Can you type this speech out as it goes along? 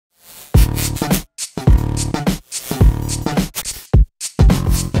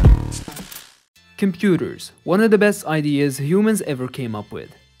Computers, one of the best ideas humans ever came up with.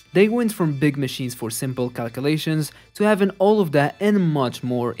 They went from big machines for simple calculations to having all of that and much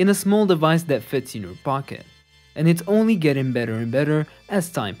more in a small device that fits in your pocket. And it's only getting better and better as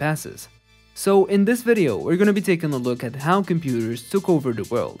time passes. So in this video, we're gonna be taking a look at how computers took over the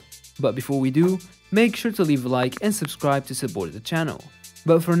world. But before we do, make sure to leave a like and subscribe to support the channel.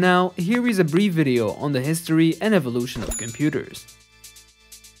 But for now, here is a brief video on the history and evolution of computers.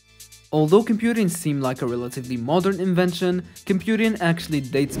 Although computing seemed like a relatively modern invention, computing actually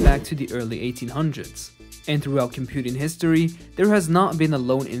dates back to the early 1800s. And throughout computing history, there has not been a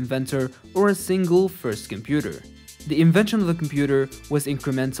lone inventor or a single first computer. The invention of the computer was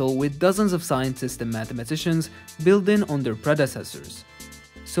incremental, with dozens of scientists and mathematicians building on their predecessors.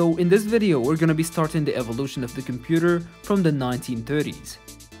 So in this video, we're gonna be starting the evolution of the computer from the 1930s.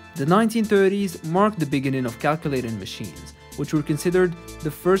 The 1930s marked the beginning of calculating machines, which were considered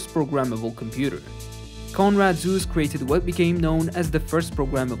the first programmable computer. Konrad Zuse created what became known as the first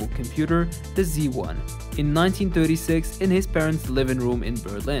programmable computer, the Z1, in 1936 in his parents' living room in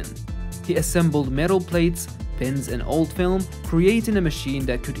Berlin. He assembled metal plates, pins, and old film, creating a machine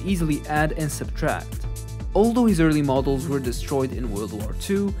that could easily add and subtract. Although his early models were destroyed in World War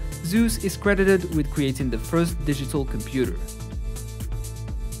II, Zuse is credited with creating the first digital computer.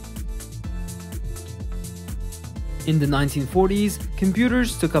 In the 1940s,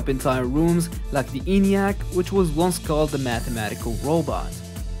 computers took up entire rooms like the ENIAC, which was once called the mathematical robot.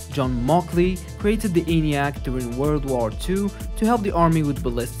 John Mauchly created the ENIAC during World War II to help the army with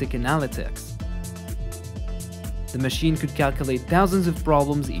ballistic analytics. The machine could calculate thousands of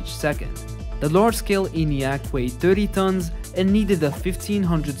problems each second. The large-scale ENIAC weighed 30 tons and needed a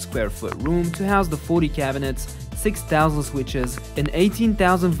 1,500 square foot room to house the 40 cabinets, 6,000 switches, and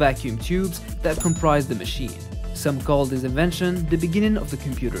 18,000 vacuum tubes that comprised the machine. Some call this invention the beginning of the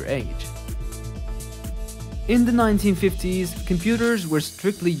computer age. In the 1950s, computers were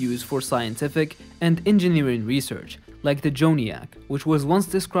strictly used for scientific and engineering research, like the JONIAC, which was once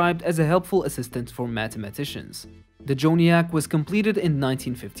described as a helpful assistant for mathematicians. The JONIAC was completed in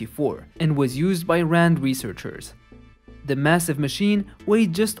 1954 and was used by RAND researchers. The massive machine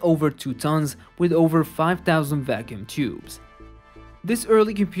weighed just over 2 tons with over 5,000 vacuum tubes. This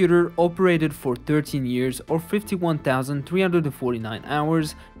early computer operated for 13 years or 51,349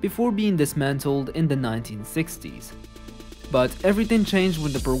 hours before being dismantled in the 1960s. But everything changed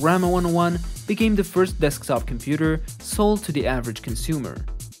when the Programmer 101 became the first desktop computer sold to the average consumer.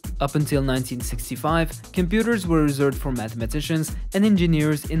 Up until 1965, computers were reserved for mathematicians and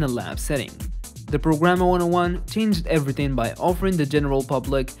engineers in a lab setting. The Programmer 101 changed everything by offering the general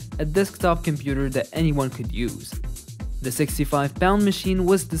public a desktop computer that anyone could use. The 65-pound machine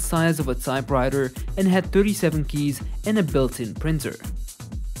was the size of a typewriter and had 37 keys and a built-in printer.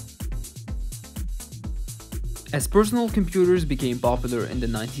 As personal computers became popular in the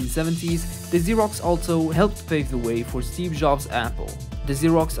 1970s, the Xerox Alto helped pave the way for Steve Jobs' Apple. The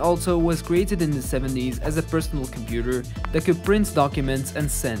Xerox Alto was created in the 70s as a personal computer that could print documents and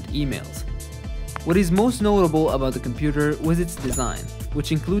send emails. What is most notable about the computer was its design,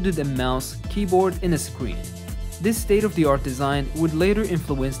 which included a mouse, keyboard, and a screen. This state-of-the-art design would later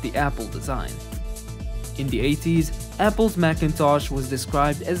influence the Apple design. In the 80s, Apple's Macintosh was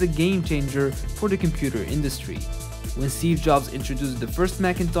described as a game-changer for the computer industry. When Steve Jobs introduced the first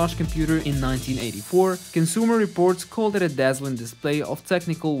Macintosh computer in 1984, Consumer Reports called it a dazzling display of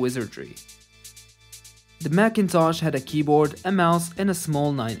technical wizardry. The Macintosh had a keyboard, a mouse, and a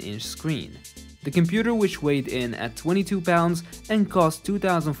small 9-inch screen. The computer, which weighed in at 22 pounds and cost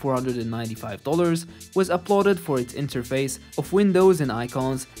 $2,495, was applauded for its interface of windows and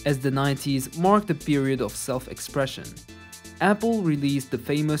icons, as the 90s marked a period of self-expression. Apple released the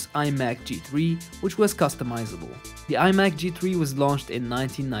famous iMac G3, which was customizable. The iMac G3 was launched in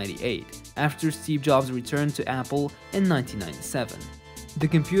 1998, after Steve Jobs returned to Apple in 1997. The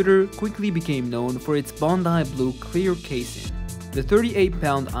computer quickly became known for its Bondi blue clear casing. The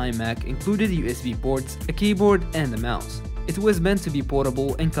 38-pound iMac included USB ports, a keyboard, and a mouse. It was meant to be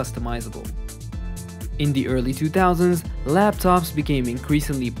portable and customizable. In the early 2000s, laptops became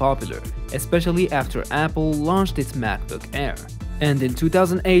increasingly popular, especially after Apple launched its MacBook Air. And in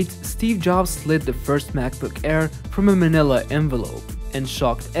 2008, Steve Jobs slid the first MacBook Air from a manila envelope and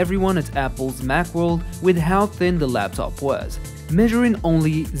shocked everyone at Apple's Macworld with how thin the laptop was, measuring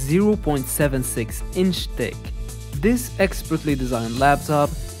only 0.76-inch thick. This expertly designed laptop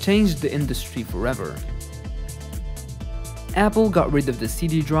changed the industry forever. Apple got rid of the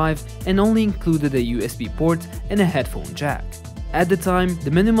CD drive and only included a USB port and a headphone jack. At the time, the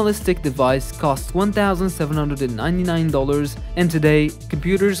minimalistic device cost $1,799, and today,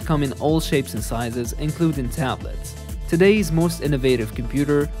 computers come in all shapes and sizes, including tablets. Today's most innovative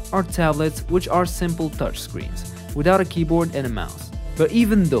computer are tablets, which are simple touchscreens, without a keyboard and a mouse. But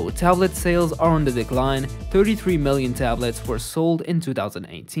even though tablet sales are on the decline, 33 million tablets were sold in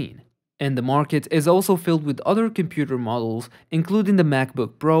 2018. And the market is also filled with other computer models, including the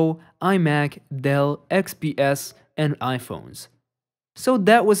MacBook Pro, iMac, Dell, XPS, and iPhones. So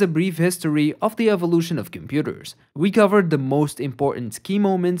that was a brief history of the evolution of computers. We covered the most important key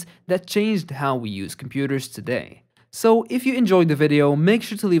moments that changed how we use computers today. So if you enjoyed the video, make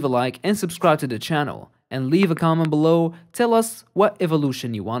sure to leave a like and subscribe to the channel. And leave a comment below, tell us what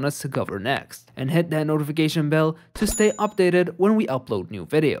evolution you want us to cover next. And hit that notification bell to stay updated when we upload new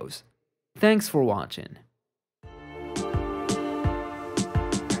videos. Thanks for watching.